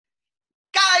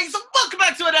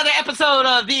back to another episode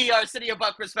of the Arsenio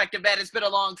Buck Perspective, man. It's been a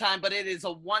long time, but it is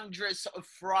a wondrous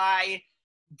Friday.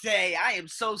 I am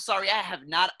so sorry. I have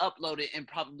not uploaded in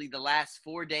probably the last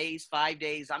 4 days, 5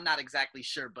 days. I'm not exactly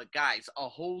sure, but guys, a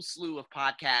whole slew of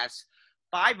podcasts,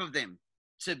 5 of them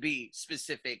to be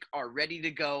specific, are ready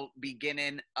to go,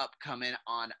 upcoming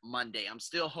on Monday. I'm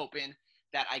still hoping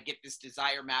that I get this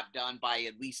desire map done by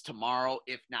at least tomorrow,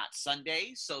 if not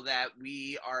Sunday, so that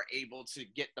we are able to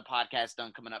get the podcast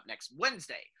done coming up next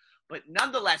Wednesday. But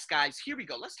nonetheless, guys, here we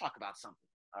go. Let's talk about something,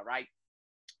 all right?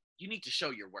 You need to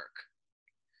show your work.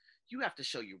 You have to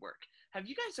show your work. Have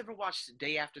you guys ever watched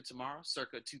Day After Tomorrow,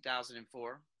 circa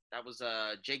 2004? That was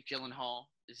Jake Gyllenhaal.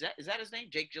 Is that his name?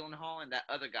 Jake Gyllenhaal and that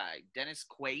other guy, Dennis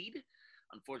Quaid?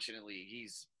 Unfortunately,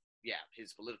 his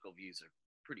political views are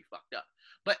pretty fucked up.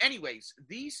 But anyways,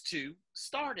 these two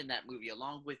starred in that movie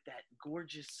along with that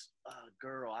gorgeous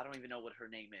girl. I don't even know what her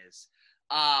name is.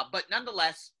 But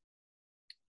nonetheless,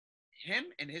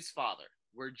 him and his father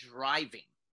were driving,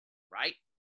 right?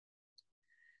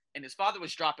 And his father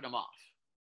was dropping him off.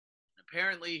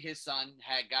 Apparently, his son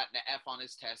had gotten an F on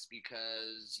his test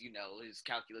because, his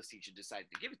calculus teacher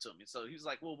decided to give it to him. And so he was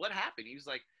like, well, what happened? He was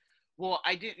like, well,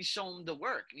 I didn't show him the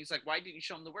work. And he's like, why didn't you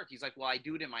show him the work? He's like, well, I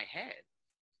do it in my head.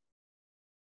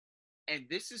 And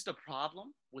this is the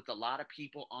problem with a lot of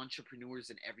people, entrepreneurs,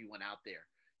 and everyone out there.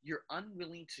 You're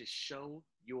unwilling to show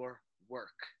your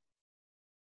work,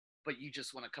 but you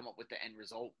just want to come up with the end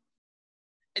result.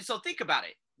 And so think about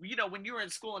it. When you were in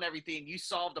school and everything, you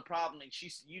solved the problem, and you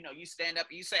stand up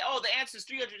and you say, oh, the answer is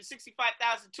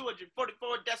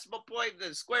 365,244 decimal point,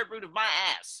 the square root of my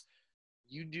ass.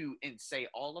 You do and say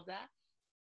all of that.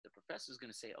 The professor's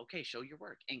going to say, okay, show your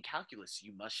work. In calculus,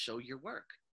 you must show your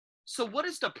work. So what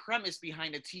is the premise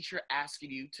behind a teacher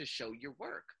asking you to show your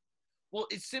work? Well,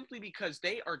 it's simply because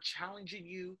they are challenging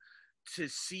you to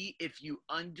see if you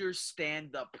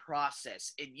understand the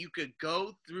process, and you could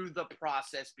go through the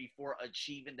process before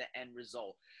achieving the end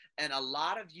result. And a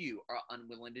lot of you are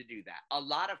unwilling to do that. A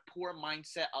lot of poor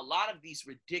mindset, a lot of these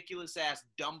ridiculous ass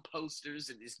dumb posters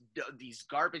and these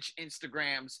garbage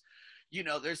Instagrams,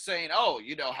 they're saying, oh,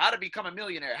 how to become a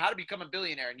millionaire, how to become a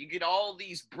billionaire. And you get all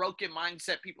these broken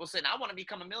mindset people saying, I want to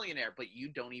become a millionaire, but you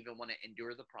don't even want to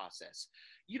endure the process.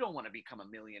 You don't want to become a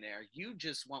millionaire. You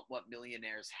just want what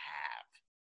millionaires have.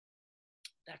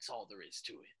 That's all there is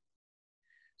to it.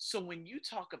 So when you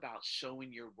talk about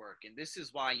showing your work, and this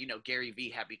is why, Gary Vee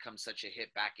had become such a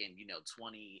hit back in,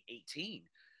 2018.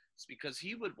 It's because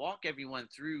he would walk everyone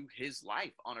through his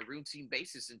life on a routine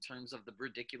basis in terms of the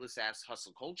ridiculous ass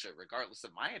hustle culture, regardless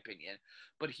of my opinion.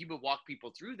 But he would walk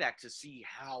people through that to see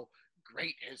how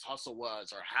great his hustle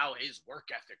was or how his work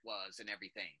ethic was and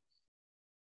everything.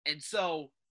 And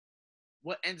so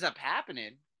what ends up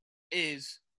happening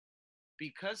is,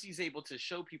 because he's able to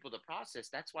show people the process,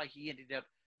 that's why he ended up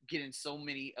getting so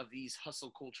many of these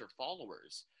hustle culture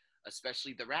followers,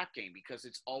 especially the rap game, because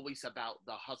it's always about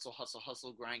the hustle,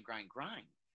 grind.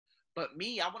 But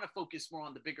me, I want to focus more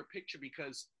on the bigger picture,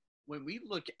 because when we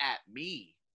look at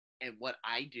me and what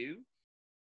I do,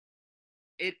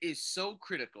 it is so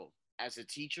critical as a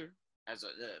teacher, as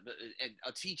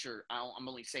a teacher. I'm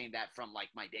only saying that from like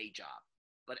my day job,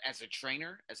 but as a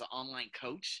trainer, as an online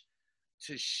coach,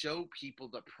 to show people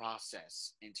the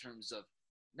process in terms of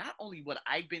not only what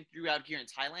I've been through out here in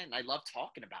Thailand, and I love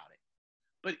talking about it,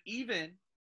 but even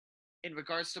in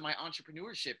regards to my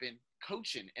entrepreneurship and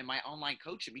coaching and my online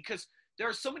coaching, because there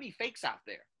are so many fakes out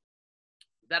there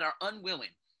that are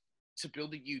unwilling to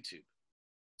build a YouTube,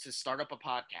 to start up a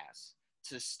podcast,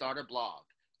 to start a blog,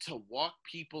 to walk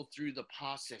people through the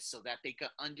process so that they can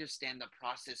understand the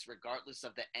process regardless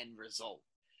of the end result.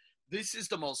 This is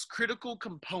the most critical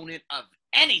component of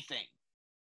anything,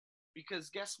 because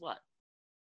guess what?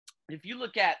 If you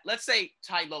look at, let's say,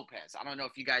 Tai Lopez. I don't know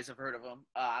if you guys have heard of him.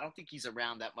 I don't think he's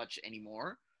around that much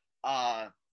anymore.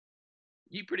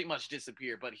 He pretty much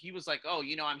disappeared, but he was like, oh,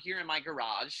 I'm here in my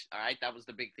garage. All right, that was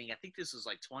the big thing. I think this was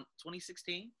like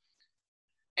 2016.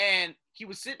 And he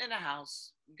was sitting in a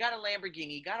house, got a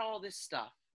Lamborghini, got all this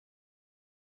stuff.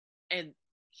 And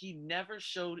he never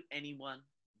showed anyone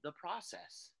the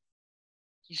process.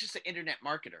 He's just an internet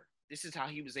marketer. This is how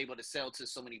he was able to sell to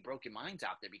so many broken minds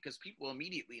out there, because people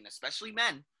immediately, and especially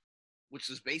men, which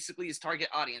was basically his target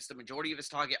audience, the majority of his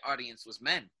target audience was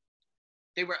men.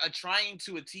 They were trying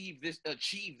to achieve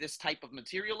this type of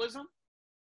materialism.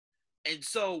 And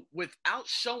so without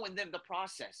showing them the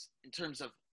process in terms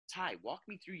of, Tai, walk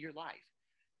me through your life.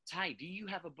 Tai, do you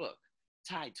have a book?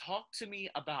 Tai, talk to me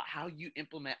about how you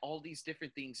implement all these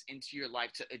different things into your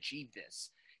life to achieve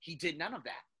this. He did none of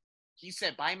that. He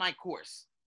said, buy my course.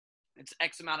 It's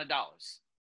X amount of dollars.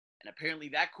 And apparently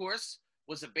that course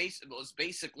was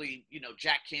basically,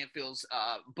 Jack Canfield's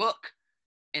book,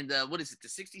 and the, what is it, the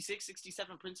 66,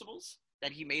 67 principles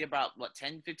that he made about,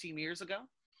 10, 15 years ago?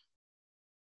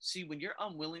 See, when you're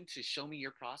unwilling to show me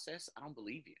your process, I don't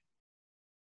believe you.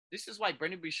 This is why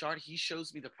Brendan Bouchard, he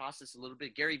shows me the process a little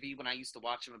bit. Gary Vee, when I used to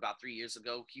watch him about 3 years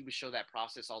ago, he would show that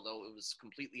process, although it was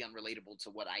completely unrelatable to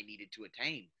what I needed to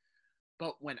attain.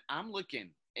 But when I'm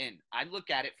looking, and I look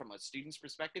at it from a student's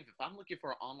perspective, if I'm looking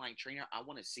for an online trainer, I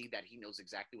want to see that he knows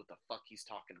exactly what the fuck he's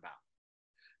talking about.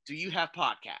 Do you have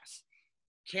podcasts?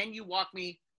 Can you walk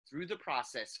me through the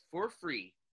process for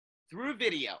free through a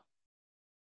video?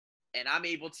 And I'm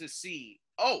able to see,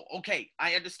 oh, okay,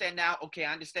 I understand now. Okay,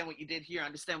 I understand what you did here. I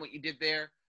understand what you did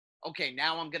there. Okay,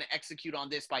 now I'm going to execute on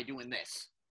this by doing this.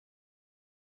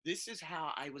 This is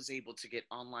how I was able to get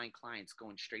online clients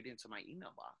going straight into my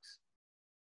email box.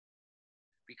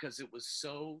 Because it was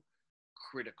so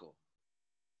critical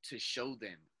to show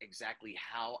them exactly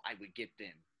how I would get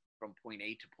them from point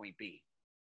A to point B.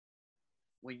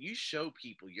 When you show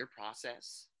people your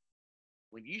process,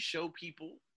 when you show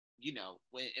people,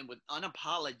 with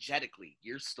unapologetically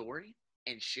your story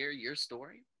and share your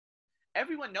story,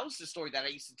 everyone knows the story that I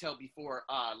used to tell before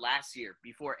last year,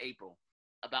 before April,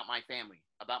 about my family,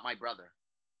 about my brother.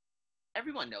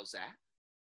 Everyone knows that.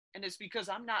 And it's because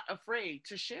I'm not afraid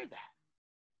to share that.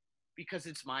 Because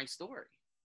it's my story.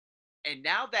 And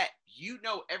now that you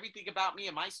know everything about me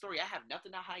and my story, I have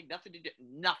nothing to hide, nothing to do,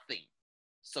 nothing.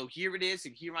 So here it is,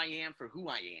 and here I am for who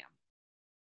I am.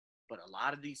 But a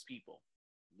lot of these people,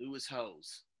 Lewis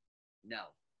Hose, no.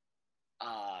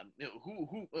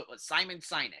 Simon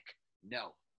Sinek,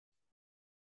 no.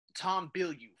 Tom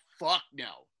Bilyeu, fuck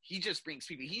no. He just brings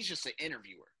people. He's just an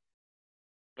interviewer.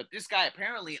 But this guy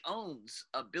apparently owns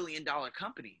 $1 billion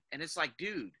company, and it's like,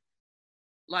 dude.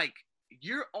 Like,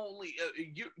 you're only,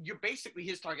 you're basically,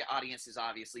 his target audience is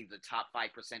obviously the top 5%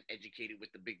 educated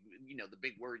with the big, the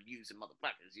big word using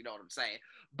motherfuckers, you know what I'm saying?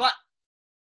 But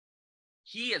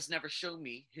he has never shown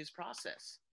me his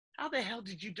process. How the hell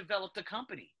did you develop the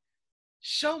company?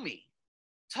 Show me.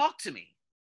 Talk to me.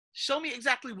 Show me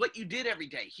exactly what you did every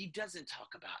day. He doesn't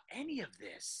talk about any of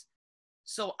this.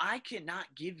 So I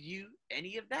cannot give you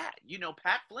any of that.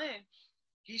 Pat Flynn,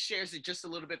 he shares it just a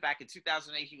little bit. Back in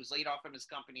 2008, he was laid off from his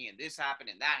company, and this happened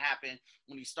and that happened.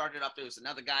 When he started up, there was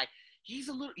another guy. He's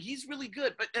really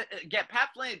good. But again, Pat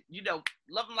Flynn,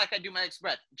 love him like I do my next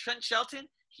breath. Trent Shelton,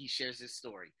 he shares his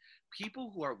story.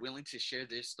 People who are willing to share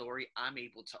their story, I'm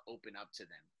able to open up to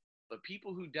them. But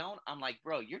people who don't, I'm like,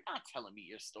 bro, you're not telling me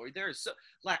your story. There is so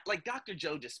like Dr.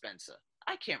 Joe Dispenza.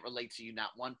 I can't relate to you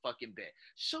not one fucking bit.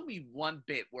 Show me one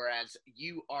bit, whereas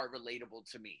you are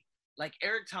relatable to me. Like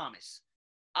Eric Thomas.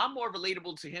 I'm more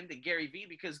relatable to him than Gary Vee,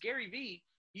 because Gary Vee,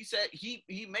 he said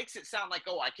he makes it sound like,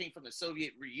 oh, I came from the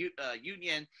Soviet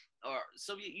Union, or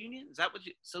Soviet Union. Is that what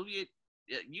Soviet?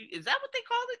 Is that what they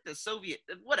called it? The Soviet,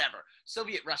 whatever,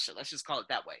 Soviet Russia. Let's just call it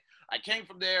that way. I came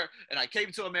from there, and I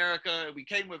came to America. And we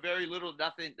came with very little,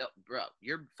 nothing. No, bro,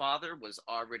 your father was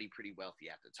already pretty wealthy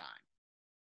at the time.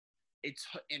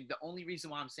 And the only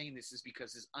reason why I'm saying this is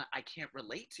because I can't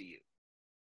relate to you.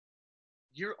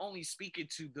 You're only speaking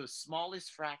to the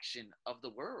smallest fraction of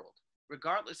the world,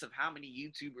 regardless of how many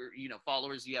YouTuber,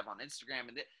 followers you have on Instagram.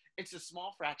 And it's a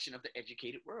small fraction of the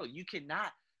educated world. You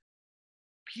cannot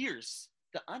pierce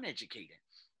the uneducated.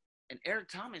 And Eric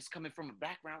Thomas, coming from a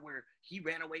background where he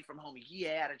ran away from home, he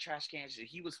had a trash can,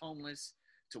 he was homeless,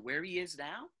 to where he is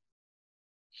now,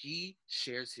 he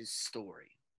shares his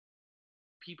story.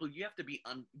 People, you have to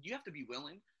be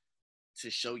willing to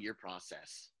show your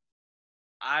process.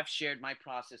 I've shared my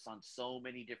process on so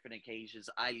many different occasions.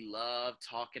 I love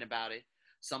talking about it.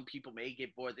 Some people may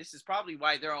get bored. This is probably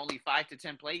why there are only 5 to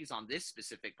 10 plays on this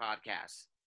specific podcast.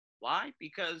 Why?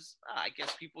 Because I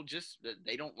guess people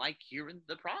they don't like hearing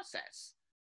the process.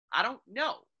 I don't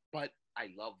know, but I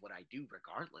love what I do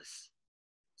regardless.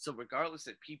 So regardless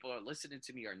if people are listening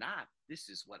to me or not, this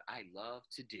is what I love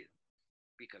to do.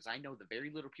 Because I know the very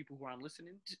little people who I'm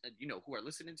listening to, who are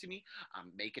listening to me,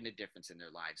 I'm making a difference in their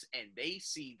lives. And they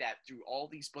see that through all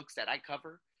these books that I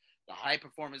cover, the High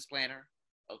Performance Planner,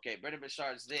 Brendan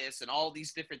Bouchard's this, and all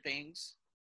these different things.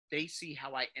 They see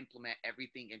how I implement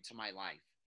everything into my life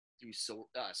through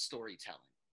storytelling.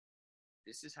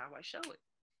 This is how I show it.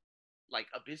 Like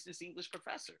a business English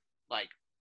professor,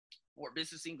 or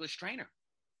business English trainer.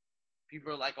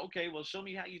 People are like, okay, well, show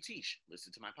me how you teach.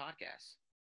 Listen to my podcast.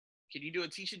 Can you do a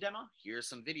teacher demo? Here are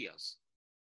some videos.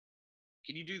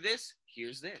 Can you do this?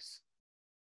 Here's this.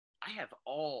 I have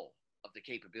all of the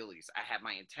capabilities. I have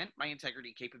my intent, my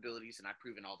integrity, capabilities, and I've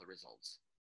proven all the results.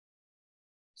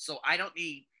 So I don't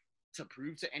need to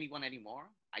prove to anyone anymore.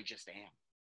 I just am.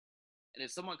 And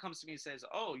if someone comes to me and says,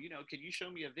 oh, can you show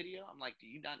me a video? I'm like, do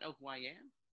you not know who I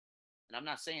am? And I'm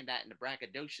not saying that in a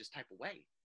braggadocious type of way,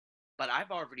 but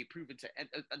I've already proven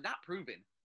not proven,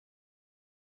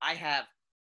 I have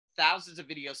thousands of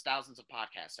videos, thousands of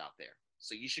podcasts out there.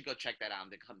 So you should go check that out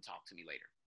and then come talk to me later.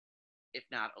 If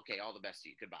not, okay, all the best to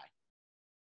you. Goodbye.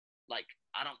 Like,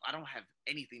 I don't have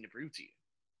anything to prove to you.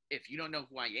 If you don't know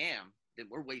who I am, then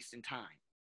we're wasting time.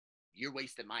 You're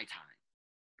wasting my time.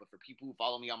 But for people who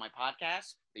follow me on my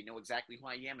podcast, they know exactly who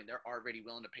I am and they're already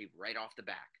willing to pay right off the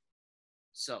back.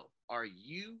 So, are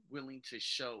you willing to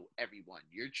show everyone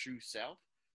your true self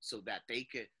so that they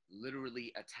could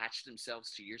literally attach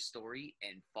themselves to your story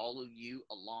and follow you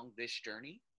along this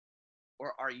journey?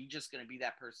 Or are you just going to be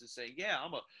that person saying, yeah,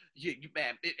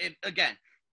 man. And again,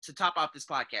 to top off this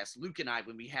podcast, Luke and I,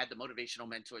 when we had the motivational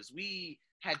mentors, we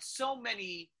had so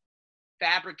many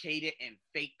fabricated and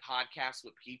fake podcasts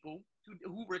with people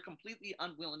who were completely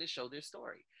unwilling to show their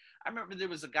story. I remember there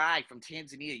was a guy from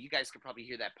Tanzania. You guys could probably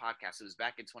hear that podcast. It was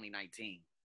back in 2019.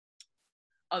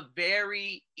 A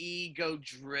very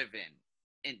ego-driven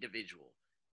individual.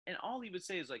 And all he would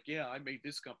say is like, yeah, I made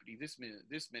this company this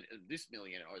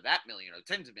million or that million or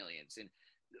tens of millions. And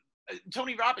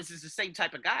Tony Robbins is the same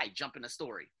type of guy jumping a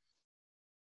story.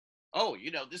 Oh,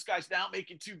 this guy's now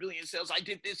making 2 billion sales. I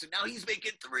did this, and now he's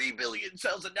making 3 billion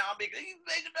sales, and now he's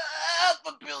making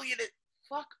 $500 million.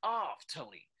 Fuck off,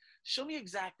 Tony. Show me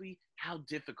exactly how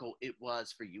difficult it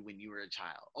was for you when you were a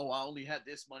child. Oh, I only had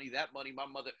this money, that money, my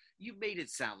mother. You made it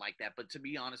sound like that, but to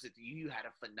be honest with you, you had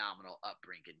a phenomenal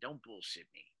upbringing. Don't bullshit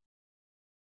me.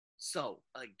 So,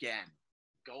 again,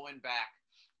 going back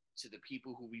to the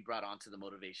people who we brought on to the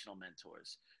motivational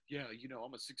mentors. Yeah,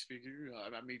 I'm a six-figure.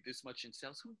 I made this much in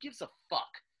sales. Who gives a fuck?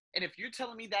 And if you're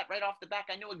telling me that right off the back,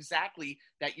 I know exactly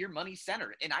that you're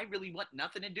money-centered, and I really want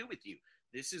nothing to do with you.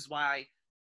 This is why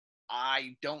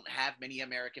I don't have many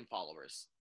American followers.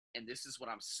 And this is what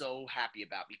I'm so happy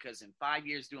about, because in 5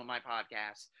 years doing my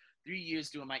podcast, 3 years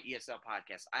doing my ESL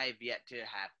podcast, I have yet to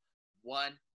have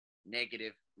one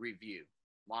negative review.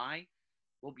 Why?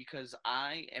 Well, because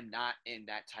I am not in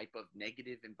that type of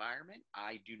negative environment.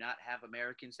 I do not have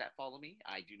Americans that follow me.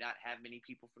 I do not have many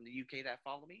people from the UK that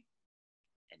follow me.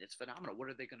 And it's phenomenal. What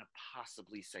are they going to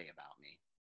possibly say about me?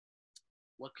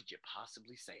 What could you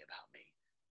possibly say about me?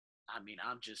 I mean,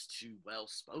 I'm just too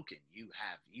well-spoken. You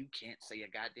can't say a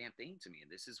goddamn thing to me.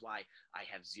 And this is why I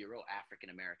have 0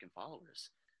 African-American followers.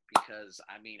 Because,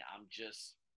 I'm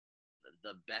just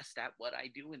the best at what I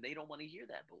do, and they don't want to hear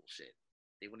that bullshit.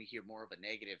 They want to hear more of a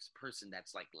negative person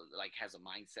that's like has a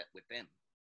mindset with them,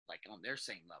 like on their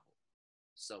same level.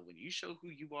 So when you show who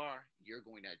you are, you're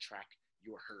going to attract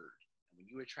your herd. And when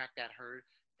you attract that herd,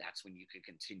 that's when you can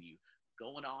continue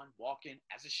going on, walking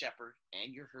as a shepherd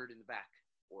and your herd in the back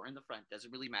or in the front.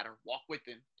 Doesn't really matter. Walk with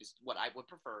them is what I would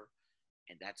prefer.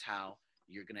 And that's how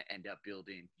you're going to end up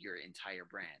building your entire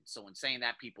brand. So in saying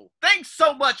that, people, thanks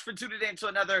so much for tuning in to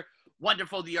another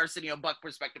wonderful The Arsenio Buck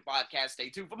Perspective podcast. Stay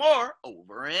tuned for more.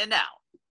 Over and out.